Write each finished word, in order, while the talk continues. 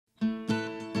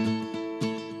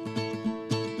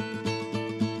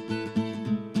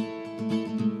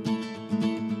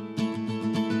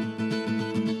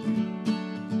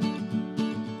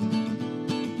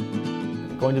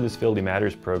Going to the Civility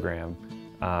Matters program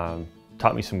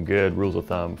taught me some good rules of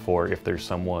thumb for if there's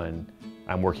someone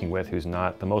I'm working with who's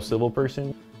not the most civil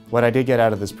person. What I did get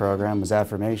out of this program was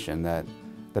affirmation that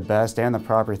the best and the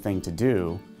proper thing to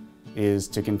do is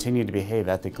to continue to behave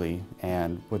ethically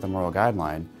and with a moral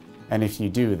guideline. And if you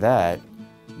do that,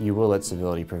 you will let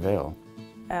civility prevail.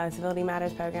 Civility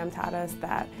Matters program taught us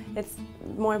that it's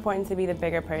more important to be the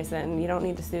bigger person. You don't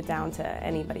need to stoop down to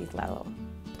anybody's level.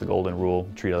 The golden rule,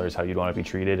 treat others how you'd want to be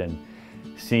treated, and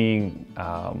seeing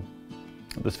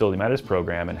the Civility Matters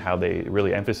program and how they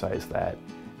really emphasize that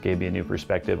gave me a new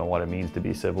perspective on what it means to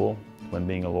be civil when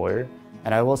being a lawyer.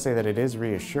 And I will say that it is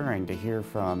reassuring to hear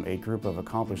from a group of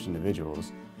accomplished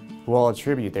individuals who all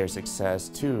attribute their success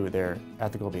to their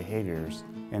ethical behaviors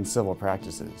and civil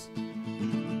practices.